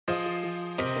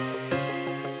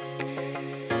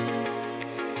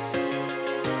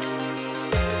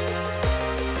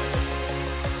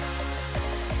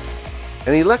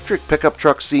An electric pickup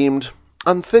truck seemed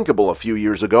unthinkable a few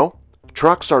years ago.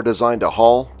 Trucks are designed to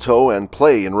haul, tow, and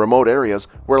play in remote areas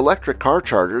where electric car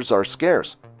chargers are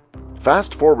scarce.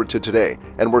 Fast forward to today,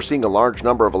 and we're seeing a large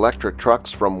number of electric trucks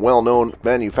from well-known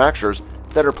manufacturers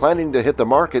that are planning to hit the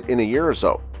market in a year or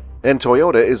so. And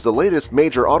Toyota is the latest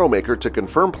major automaker to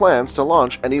confirm plans to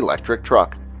launch an electric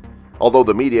truck. Although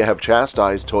the media have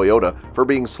chastised Toyota for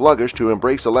being sluggish to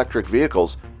embrace electric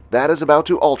vehicles, that is about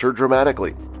to alter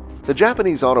dramatically. The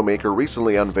Japanese automaker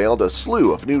recently unveiled a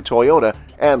slew of new Toyota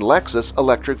and Lexus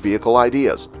electric vehicle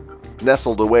ideas.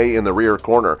 Nestled away in the rear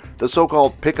corner, the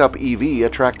so-called pickup EV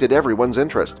attracted everyone's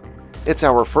interest. It's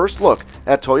our first look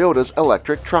at Toyota's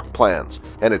electric truck plans,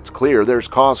 and it's clear there's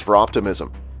cause for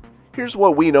optimism. Here's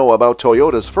what we know about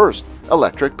Toyota's first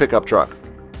electric pickup truck.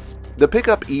 The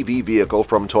pickup EV vehicle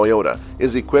from Toyota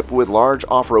is equipped with large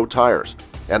off-road tires,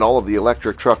 and all of the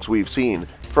electric trucks we've seen,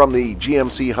 from the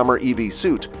GMC Hummer EV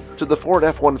SUT to the Ford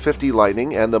F-150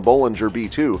 Lightning and the Bollinger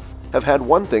B2, have had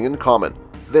one thing in common: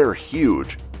 they're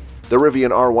huge. The Rivian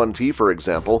R1T, for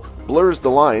example, blurs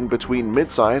the line between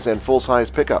midsize and full-size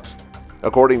pickups.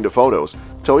 According to photos,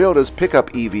 Toyota's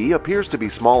pickup EV appears to be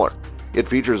smaller. It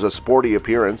features a sporty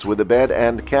appearance with a bed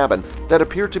and cabin that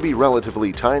appear to be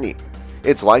relatively tiny.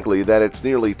 It's likely that it's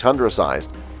nearly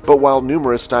Tundra-sized, but while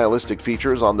numerous stylistic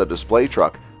features on the display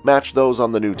truck match those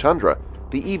on the new Tundra,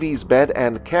 the EV's bed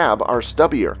and cab are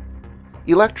stubbier.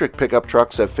 Electric pickup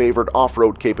trucks have favored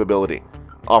off-road capability.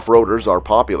 Off-roaders are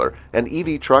popular, and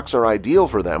EV trucks are ideal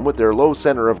for them with their low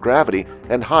center of gravity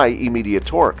and high immediate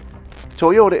torque.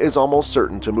 Toyota is almost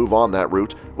certain to move on that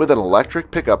route with an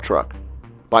electric pickup truck.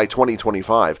 By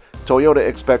 2025, Toyota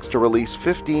expects to release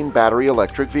 15 battery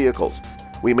electric vehicles.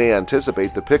 We may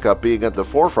anticipate the pickup being at the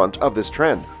forefront of this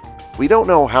trend. We don't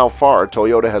know how far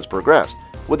Toyota has progressed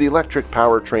with the electric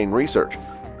powertrain research.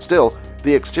 Still,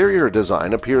 the exterior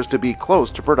design appears to be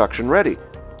close to production ready.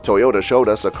 Toyota showed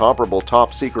us a comparable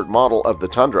top-secret model of the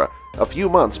Tundra a few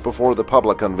months before the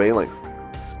public unveiling.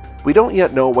 We don't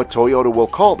yet know what Toyota will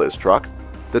call this truck.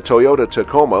 The Toyota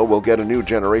Tacoma will get a new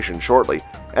generation shortly,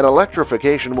 and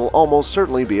electrification will almost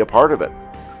certainly be a part of it.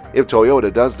 If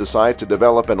Toyota does decide to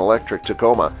develop an electric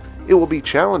Tacoma, it will be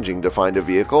challenging to find a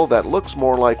vehicle that looks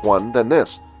more like one than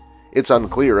this. It's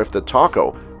unclear if the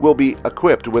Taco will be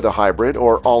equipped with a hybrid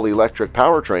or all-electric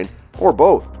powertrain, or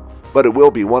both, but it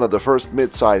will be one of the first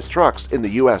mid-size trucks in the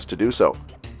US to do so.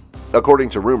 According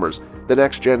to rumors, the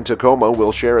next-gen Tacoma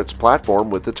will share its platform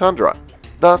with the Tundra.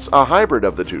 Thus, a hybrid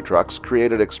of the two trucks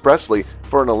created expressly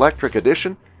for an electric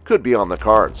edition could be on the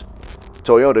cards.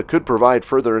 Toyota could provide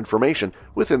further information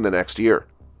within the next year.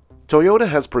 Toyota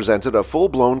has presented a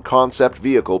full-blown concept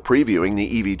vehicle previewing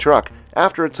the EV truck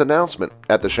after its announcement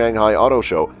at the Shanghai Auto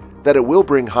Show that it will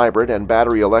bring hybrid and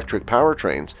battery electric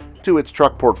powertrains to its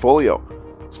truck portfolio.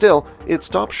 Still, it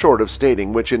stopped short of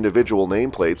stating which individual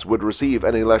nameplates would receive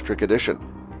an electric edition.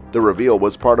 The reveal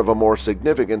was part of a more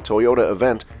significant Toyota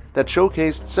event that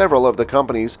showcased several of the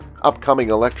company's upcoming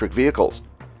electric vehicles.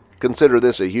 Consider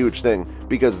this a huge thing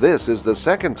because this is the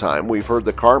second time we've heard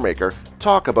the car maker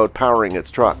talk about powering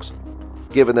its trucks.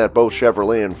 Given that both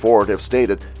Chevrolet and Ford have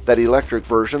stated that electric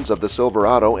versions of the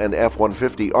Silverado and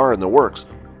F-150 are in the works,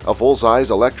 a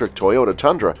full-size electric Toyota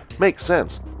Tundra makes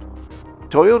sense.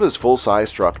 Toyota's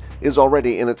full-size truck is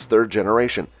already in its third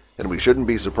generation, and we shouldn't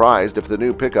be surprised if the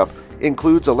new pickup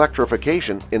includes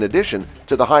electrification in addition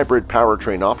to the hybrid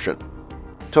powertrain option.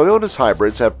 Toyota's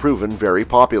hybrids have proven very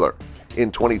popular.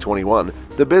 In 2021,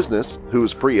 the business,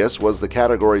 whose Prius was the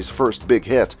category's first big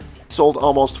hit, sold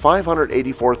almost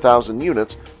 584,000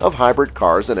 units of hybrid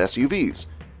cars and SUVs,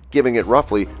 giving it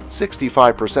roughly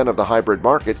 65% of the hybrid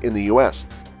market in the US,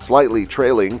 slightly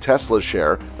trailing Tesla's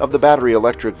share of the battery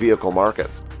electric vehicle market.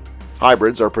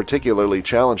 Hybrids are particularly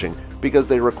challenging because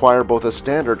they require both a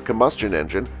standard combustion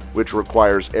engine, which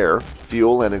requires air,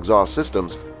 fuel, and exhaust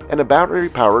systems, and a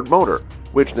battery-powered motor,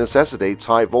 which necessitates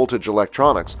high-voltage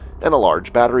electronics and a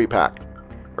large battery pack.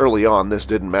 Early on, this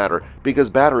didn't matter because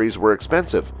batteries were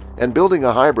expensive, and building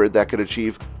a hybrid that could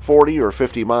achieve 40 or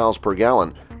 50 miles per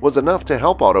gallon was enough to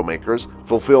help automakers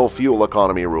fulfill fuel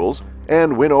economy rules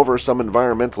and win over some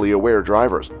environmentally aware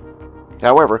drivers.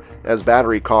 However, as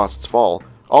battery costs fall,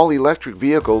 all-electric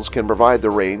vehicles can provide the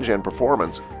range and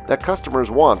performance that customers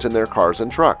want in their cars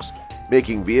and trucks,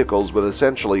 making vehicles with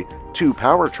essentially two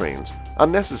powertrains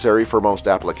unnecessary for most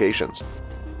applications.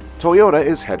 Toyota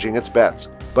is hedging its bets,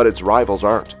 but its rivals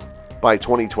aren't. By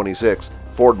 2026,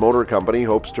 Ford Motor Company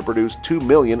hopes to produce 2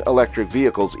 million electric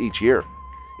vehicles each year.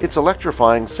 It's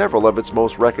electrifying several of its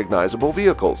most recognizable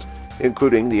vehicles,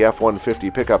 including the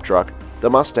F-150 pickup truck, the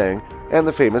Mustang, and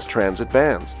the famous Transit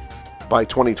vans. By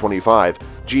 2025,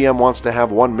 GM wants to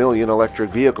have 1 million electric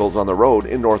vehicles on the road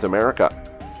in North America.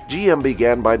 GM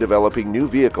began by developing new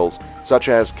vehicles such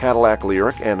as Cadillac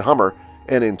Lyriq and Hummer,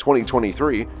 and in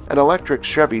 2023, an electric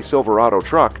Chevy Silverado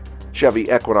truck, Chevy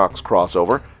Equinox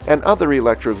crossover, and other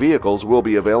electric vehicles will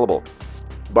be available.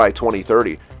 By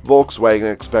 2030, Volkswagen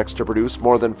expects to produce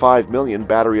more than 5 million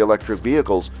battery electric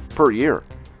vehicles per year.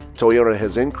 Toyota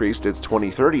has increased its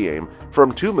 2030 aim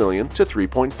from 2 million to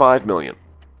 3.5 million.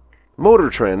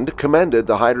 Motor Trend commended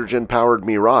the hydrogen-powered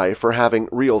Mirai for having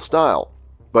real style,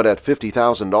 but at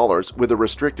 $50,000 with a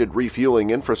restricted refueling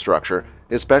infrastructure,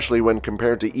 especially when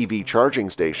compared to EV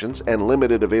charging stations and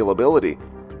limited availability,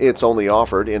 it's only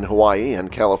offered in Hawaii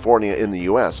and California in the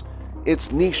US.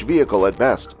 It's niche vehicle at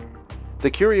best.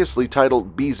 The curiously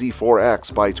titled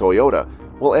BZ4X by Toyota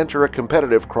will enter a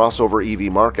competitive crossover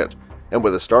EV market, and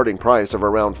with a starting price of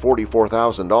around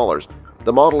 $44,000,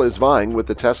 the model is vying with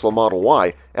the Tesla Model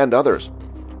Y and others.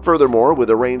 Furthermore, with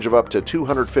a range of up to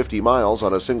 250 miles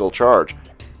on a single charge,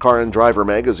 Car and Driver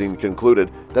magazine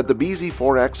concluded that the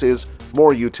BZ4X is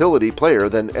more utility player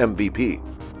than MVP.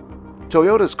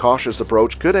 Toyota's cautious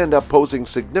approach could end up posing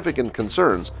significant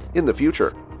concerns in the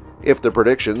future. If the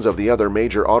predictions of the other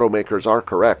major automakers are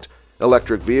correct,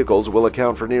 electric vehicles will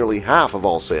account for nearly half of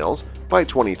all sales by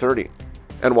 2030.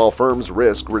 And while firms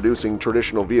risk reducing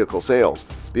traditional vehicle sales,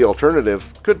 the alternative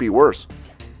could be worse.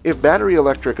 If battery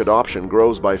electric adoption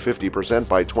grows by 50%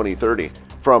 by 2030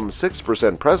 from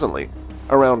 6% presently,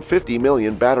 around 50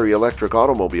 million battery electric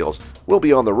automobiles will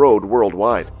be on the road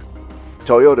worldwide.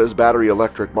 Toyota's battery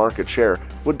electric market share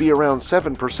would be around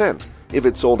 7% if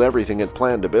it sold everything it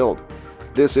planned to build.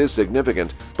 This is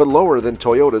significant, but lower than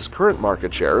Toyota's current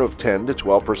market share of 10 to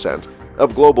 12%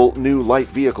 of global new light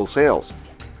vehicle sales.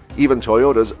 Even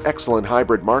Toyota's excellent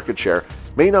hybrid market share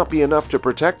may not be enough to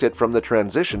protect it from the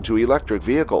transition to electric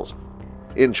vehicles.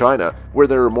 In China, where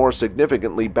there are more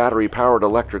significantly battery-powered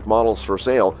electric models for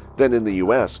sale than in the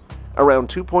US, around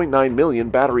 2.9 million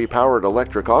battery-powered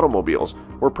electric automobiles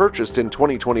were purchased in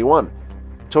 2021.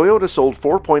 Toyota sold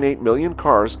 4.8 million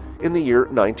cars in the year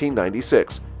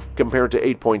 1996, compared to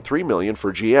 8.3 million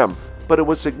for GM, but it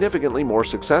was significantly more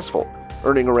successful,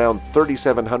 earning around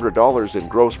 $3,700 in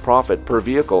gross profit per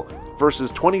vehicle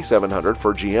versus $2,700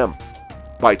 for GM.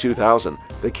 By 2000,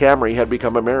 the Camry had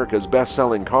become America's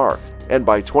best-selling car, and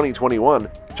by 2021,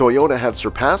 Toyota had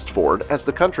surpassed Ford as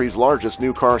the country's largest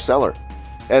new car seller.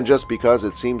 And just because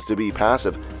it seems to be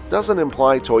passive doesn't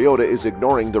imply Toyota is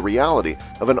ignoring the reality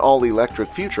of an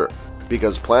all-electric future,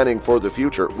 because planning for the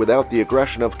future without the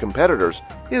aggression of competitors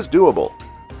is doable.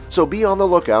 So be on the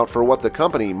lookout for what the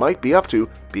company might be up to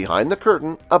behind the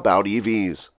curtain about EVs.